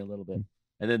out to me a little bit.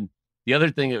 And then the other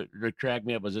thing that cracked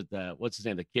me up was what's his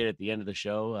name? The kid at the end of the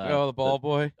show. The ball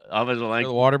boy, offensive line,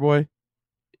 the water boy,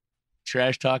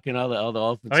 trash talking all the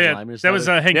offensive linemen. That was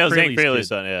Hank Yeah, it was Hank Fraley's Fraley's kid.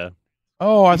 son. Yeah.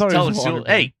 Oh, I thought it Tell was the a water student,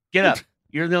 boy. hey, get up.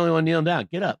 You're the only one kneeling down.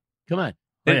 Get up. Come on.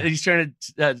 Oh, And yeah. he's trying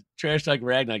to trash talk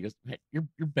Ragnar. He goes, hey, you're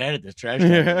bad at this trash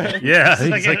talk. Yeah, It's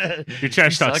he's like, your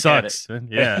trash talk suck at sucks.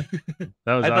 Yeah,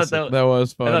 that was I thought awesome. That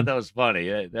was I fun. thought that was funny.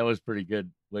 That was a pretty good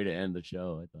way to end the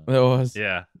show, I thought. That was.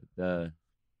 Yeah,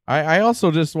 I also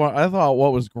I thought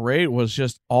what was great was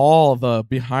just all the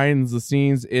behind the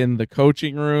scenes in the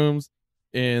coaching rooms,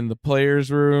 in the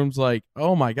players' rooms. Like,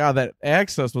 oh my God, that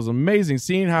access was amazing.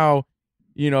 Seeing how,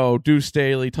 Deuce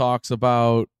Staley talks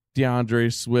about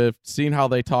DeAndre Swift, seeing how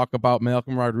they talk about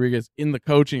Malcolm Rodriguez in the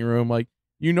coaching room. Like,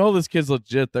 this kid's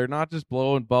legit. They're not just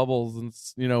blowing bubbles and,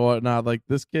 whatnot. Like,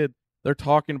 this kid, they're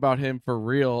talking about him for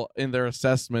real in their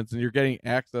assessments, and you're getting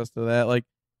access to that. Like,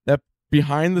 that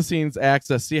behind the scenes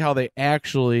access, see how they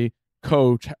actually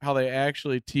coach, how they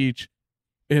actually teach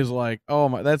is like, oh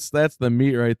my, that's the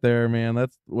meat right there, man.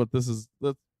 That's what this is.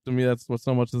 To me, that's what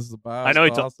so much this is about. I know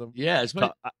It's it's awesome. yeah, it's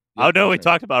I know we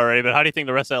talked about it already, but how do you think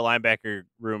the rest of that linebacker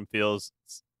room feels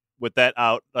with that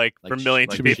out, like for millions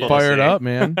like of Should be people to fired see? up,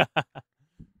 man.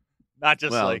 Not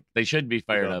just well, like they should be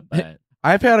fired up by it.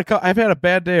 I've had a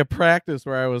bad day of practice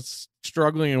where I was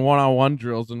struggling in one-on-one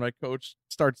drills, and my coach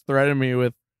starts threatening me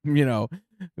with,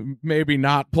 maybe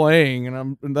not playing,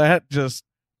 and that just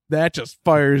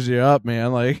fires you up,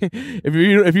 man. Like, if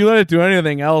you let it do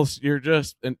anything else,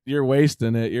 you're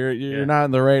wasting it. You're not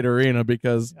in the right arena,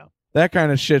 because that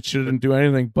kind of shit shouldn't do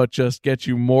anything but just get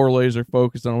you more laser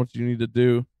focused on what you need to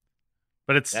do.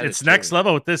 but it's next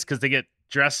level with this because they get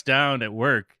dressed down at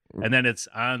work, and then it's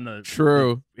on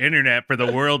the internet for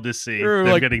the world to see. True,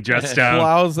 Them like, getting dressed down.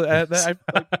 Blouse,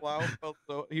 Blouse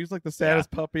felt he was like the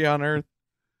saddest puppy on earth.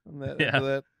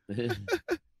 Yeah.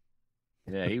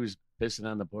 Yeah, he was pissing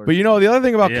on the board. But the other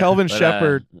thing about Kelvin but,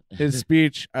 Shepard, his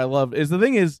speech, I love, is the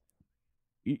thing is,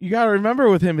 you got to remember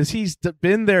with him is he's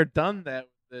been there, done that.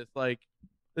 With this, like,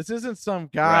 this isn't some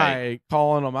guy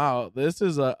calling him out. This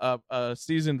is a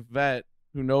seasoned vet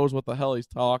who knows what the hell he's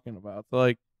talking about. So,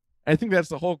 like, I think that's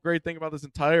the whole great thing about this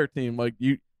entire team. Like,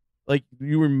 you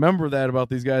remember that about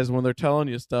these guys when they're telling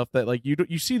you stuff, that like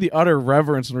you see the utter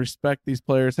reverence and respect these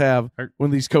players have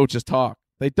when these coaches talk.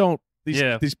 They don't.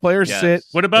 These players sit.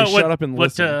 What about shut up and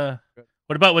listen.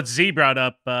 What about what Z brought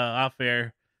up off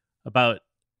air about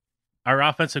our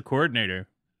offensive coordinator,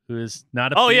 who is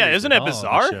not? Isn't it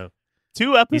bizarre?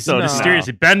 2 episodes.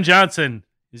 Mysteriously, Ben Johnson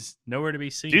is nowhere to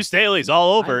be seen. Deuce Staley's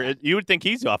all over. You would think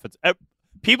he's the offense.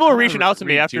 People were reaching out to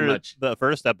me after the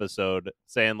first episode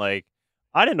saying, like,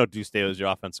 I didn't know Deuce Staley was your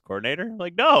offensive coordinator.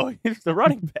 Like, no, he's the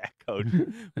running back coach.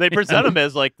 They present him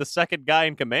as like the second guy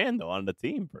in command, though, on the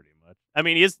team, pretty much. I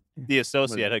mean, he is the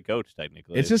associate head coach,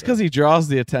 technically. It's just because he draws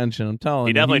the attention. I'm telling you.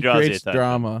 He definitely draws the creates attention.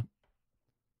 drama.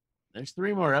 There's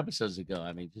 3 more episodes to go.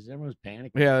 I mean, just everyone's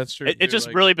panicking. Yeah, that's true. It's just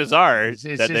really bizarre It's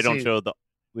that they don't show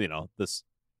this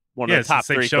one of the top since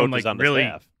they've 3 shown, coaches like, on the really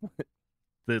staff.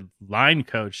 The line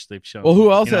coach they've shown. Well,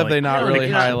 who else have like, they not really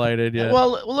you know, highlighted yet?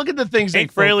 Well, look at the things. Hank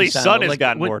they focus Fraley's on, son though. has Like,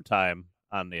 gotten what- more time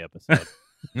on the episode.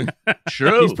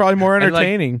 True. He's probably more And, like,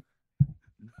 entertaining.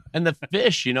 And the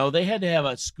fish, they had to have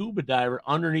a scuba diver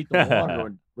underneath the water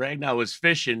when Ragnar was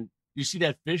fishing. You see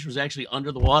that fish was actually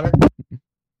under the water?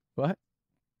 What?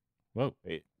 Whoa.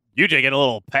 UJ getting a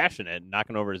little passionate,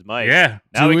 knocking over his mic. Yeah.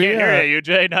 Now Do we we, can't hear you,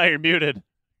 UJ. Now you're muted.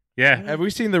 Yeah. Have we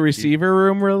seen the receiver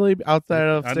room really outside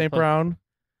of St. Unplugged. Brown?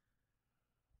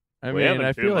 I We mean, haven't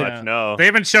I too feel like much, no. They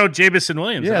haven't showed Jamison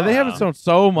Williams. yeah, at they all. haven't shown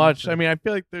so much. I mean, I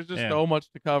feel like there's just Yeah. so much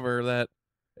to cover that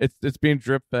it's being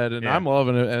drip fed, and Yeah. I'm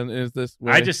loving it. And is this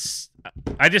way? I just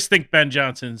think Ben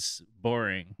Johnson's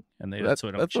boring, and that's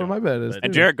what I'm that's what showing. my bet is. But-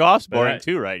 And too. Jared Goff's But boring I-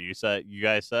 too, right? You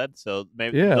guys said so.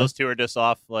 Maybe Yeah. those two are just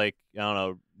off, like I don't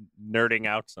know, nerding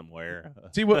out somewhere.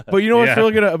 See, but you know what's Yeah.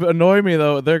 really gonna annoy me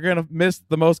though? They're gonna miss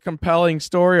the most compelling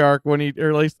story arc when he, or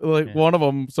at least like Yeah. one of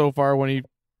them so far when he,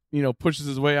 pushes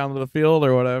his way onto the field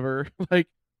or whatever.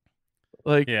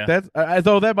 like Yeah. that's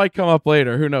though that might come up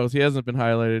later. Who knows? He hasn't been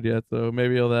highlighted yet, so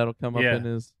maybe that'll come up Yeah. in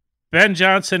his. Ben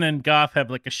Johnson and Goff have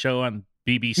like a show on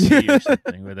BBC or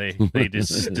something where they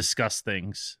just discuss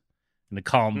things in a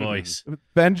calm voice.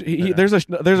 Ben, there's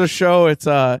a show. It's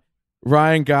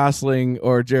Ryan Gosling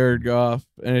or Jared Goff,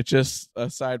 and it's just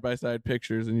side by side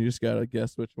pictures, and you just gotta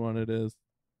guess which one it is.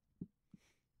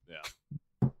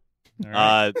 All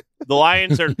right. The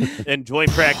Lions are in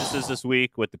joint practices this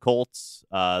week with the Colts.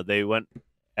 They went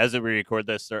as we record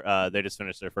this. They just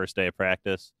finished their first day of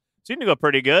practice. Seemed to go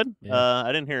pretty good. Yeah.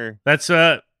 I didn't hear. That's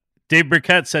Dave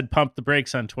Burkett said pump the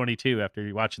brakes on 22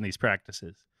 after watching these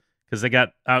practices because they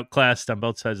got outclassed on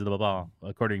both sides of the ball,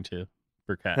 according to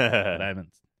Burkett. But I haven't.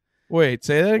 Wait,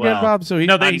 say that again, Well, Bob. So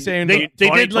no, they- he's saying they did,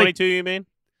 like- 2022, you mean?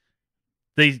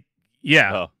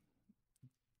 Yeah,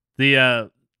 Oh,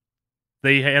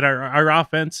 they had our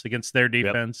offense against their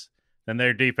defense, and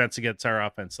their defense against our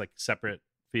offense, like separate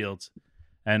fields.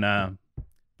 And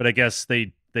but I guess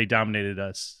they dominated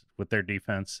us with their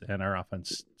defense, and our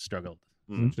offense struggled.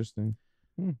 interesting.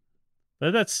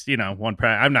 But that's one.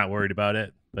 I'm not worried about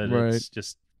it, but Right. it's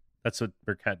just that's what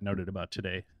Burkett noted about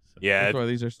today. So. yeah. That's why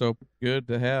these are so good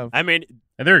to have. I mean,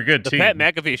 and they're a good the team. Pat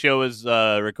McAfee show is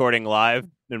recording live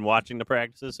and watching the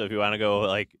practices. So if you want to go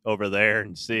like over there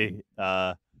and see,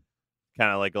 kind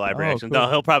of like a live Oh, reaction, cool. no,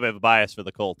 he'll probably have a bias for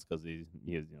the Colts because he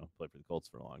played for the Colts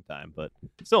for a long time. But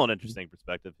still an interesting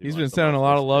perspective. if you He's want been to sending a watch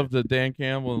lot this of love today. to Dan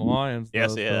Campbell and the Lions.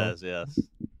 Yes, though, he so- has. Yes.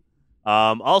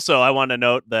 Also, I want to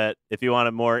note that if you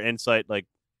wanted more insight, like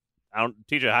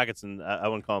TJ Hawkinson, I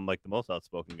wouldn't call him like the most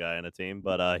outspoken guy on the team,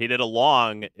 but he did a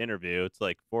long interview. It's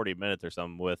like 40 minutes or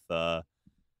something with on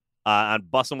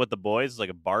Bussin' with the Boys, like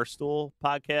a Barstool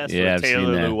podcast Yeah, with I've seen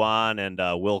Taylor that. Lewan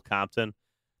and Will Compton.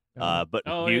 But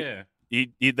oh he-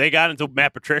 yeah, they got into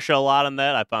Matt Patricia a lot on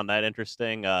that. I found that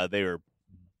interesting.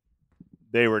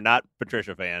 They were not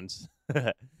Patricia fans.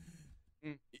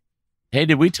 Hey,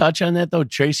 did we touch on that though?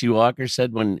 Tracy Walker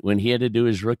said when he had to do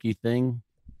his rookie thing,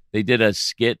 they did a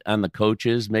skit on the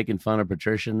coaches making fun of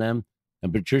Patricia and them,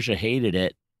 and Patricia hated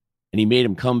it, and he made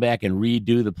him come back and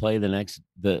redo the play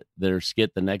their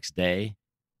skit the next day,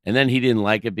 and then he didn't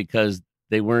like it because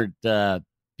they weren't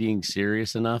being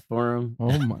serious enough for him.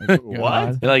 Oh my god!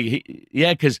 What? Like,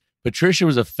 because Patricia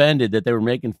was offended that they were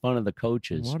making fun of the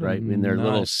coaches, What a right? In their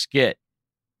little nut. skit.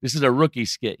 This is a rookie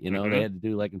skit, Mhm. they had to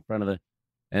do like in front of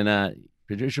and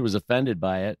Patricia was offended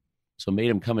by it, so made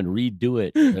him come and redo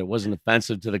it. It wasn't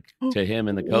offensive to him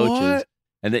and the coaches. What?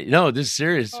 And this is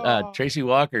serious. Oh. Tracy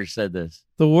Walker said this.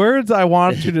 The words I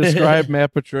want to describe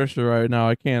Matt Patricia right now,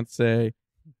 I can't say,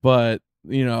 but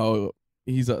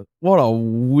he's what a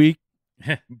weak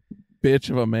bitch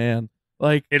of a man.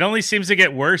 Like, it only seems to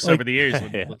get worse Like- over the years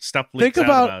when Yeah. stuff leaks Think out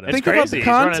about- about it. It's Think about crazy. the He's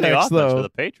running the context, offense though. for the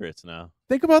Patriots now.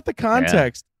 think about the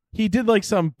context. He did like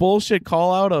some bullshit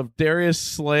call out of Darius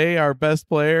Slay, our best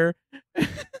player,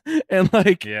 and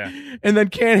Yeah. and then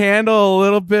can't handle a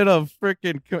little bit of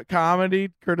freaking comedy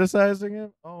criticizing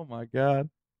him. Oh my god,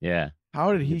 Yeah.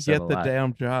 how did he It said get a the lot.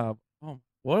 damn job? Oh,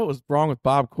 what was wrong with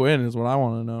Bob Quinn is what I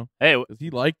want to know. Hey, Does he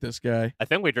like this guy? I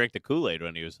think we drank the Kool-Aid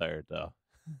when he was hired, though.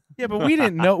 Yeah, but we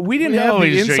didn't know. We didn't We have the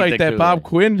always drink insight the that Bob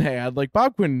Kool-Aid. Quinn had. Like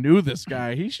Bob Quinn knew this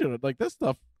guy. He should have this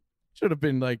stuff should have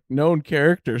been like known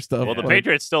character stuff. Well, the Like,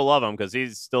 Patriots still love him because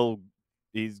he's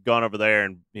gone over there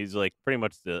and he's like pretty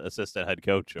much the assistant head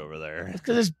coach over there. That's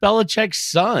because it's Belichick's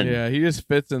son. Yeah, he just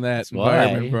fits in that That's why.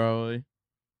 environment, probably.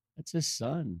 That's his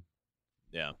son.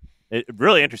 Yeah.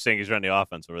 Really interesting he's running the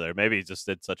offense over there. Maybe he just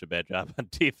did such a bad job on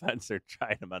defense. They're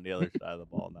trying him on the other side of the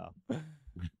ball now.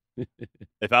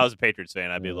 If I was a Patriots fan,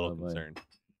 I'd be a little Oh, boy. concerned.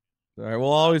 All right, we'll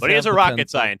always. But he have is a the rocket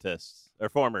pencil. scientist or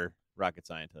former rocket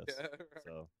scientist.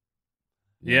 So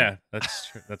Yeah,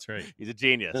 that's right. he's a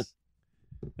genius.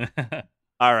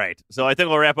 All right. So I think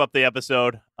we'll wrap up the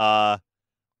episode.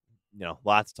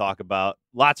 Lots to talk about,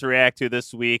 lots to react to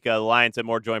this week. The Lions have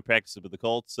more joint practices with the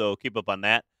Colts, so keep up on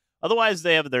that. Otherwise,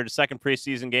 they have their second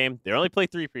preseason game. They only play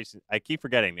 3 preseason. I keep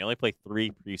forgetting. They only play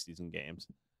 3 preseason games.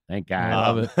 Thank I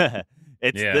God. love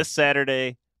It's Yeah. this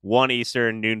Saturday, 1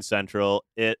 Eastern, noon Central,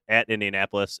 at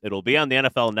Indianapolis. It'll be on the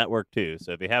NFL Network, too.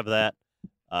 So if you have that,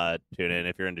 tune in.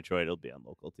 If you're in Detroit, it'll be on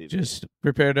local TV. Just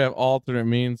prepare to have alternate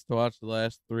means to watch the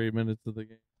last 3 minutes of the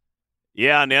game.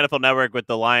 Yeah, on the NFL Network with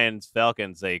the Lions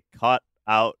Falcons, they cut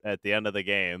out at the end of the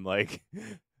game. Like,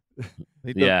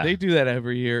 They do that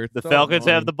every year. It's the so Falcons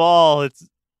annoying. have the ball. It's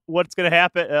what's going to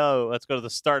happen? Oh, let's go to the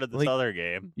start of this Like, other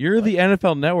game. You're the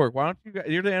NFL Network. Why don't you?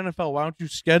 You're the NFL. Why don't you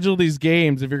schedule these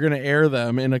games if you're going to air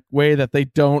them in a way that they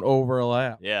don't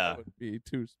overlap? Yeah. That would be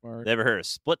too smart. Never heard of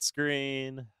split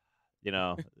screen. You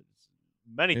know,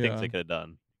 many things Yeah. they could have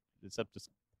done, except just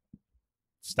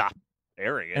stop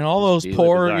airing it. And all those Just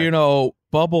poor, bizarre.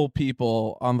 bubble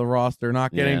people on the roster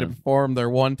not getting Yeah. to perform their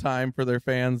one time for their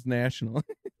fans nationally.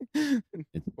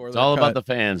 It's all about the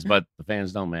fans, but the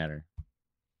fans don't matter.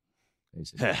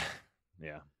 Basically.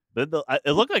 Yeah. But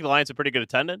it looked like the Lions had pretty good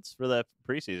attendance for that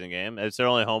preseason game. It's their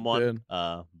only home one, Good.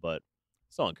 but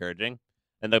still encouraging.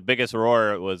 And the biggest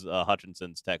roar was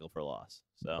Hutchinson's tackle for loss.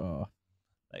 So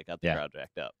they got the crowd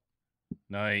jacked up.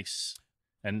 Nice.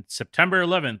 And September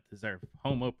 11th is our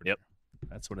home opener. Yep.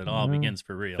 That's when it all begins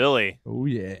for real. Philly. Oh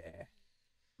yeah.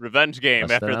 Revenge game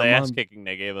Less than after a the ass month. kicking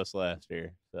they gave us last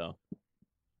year. So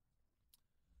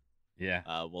Yeah.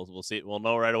 we'll see. We'll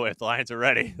know right away if the Lions are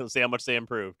ready. We'll see how much they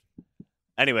improved.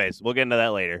 Anyways, we'll get into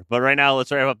that later. But right now,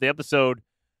 let's wrap up the episode.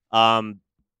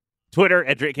 Twitter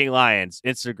at Drinking Lions,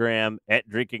 Instagram at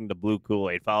Drinking the Blue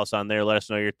Kool-Aid. Follow us on there. Let us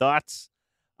know your thoughts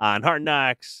on Hard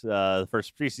Knocks, the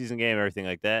first preseason game, everything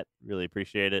like that. Really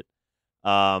appreciate it.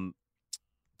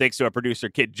 Thanks to our producer,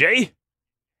 Kid J.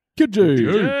 Good job.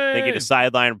 Thank you to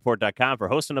SidelineReport.com for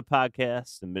hosting the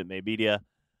podcast and Minute Media.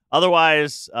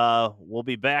 Otherwise, we'll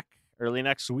be back early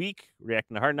next week,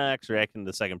 reacting to Hard Knocks, reacting to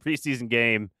the second preseason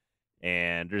game,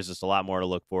 and there's just a lot more to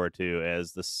look forward to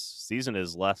as this season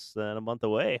is less than a month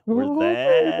away. We're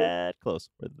that close.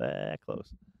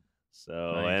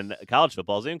 So, Nice. and college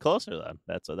football's even closer then.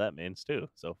 That's what that means too.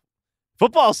 So,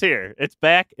 football's here. It's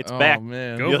back. It's back. Oh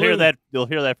man. Go You'll hear Blue. that. You'll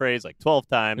hear that phrase like 12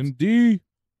 times. Indeed.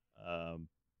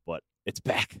 But it's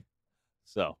back.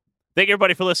 So, thank you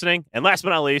everybody for listening. And last but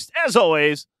not least, as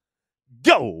always,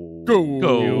 go.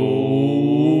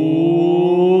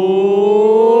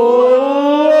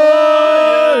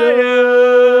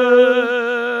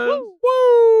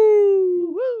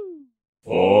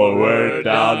 Forward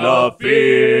down the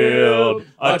field,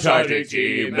 a charging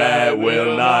team that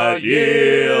will not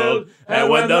yield. And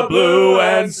when the blue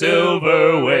and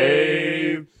silver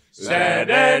wave,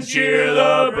 stand and cheer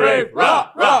the brave.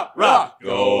 Rock, rock, rock.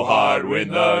 Go hard, win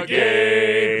the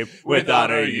game. With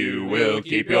honor you will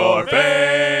keep your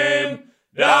fame.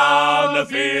 Down the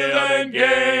field and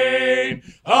gain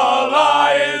a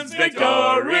Lions victory.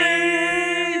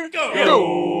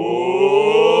 Go!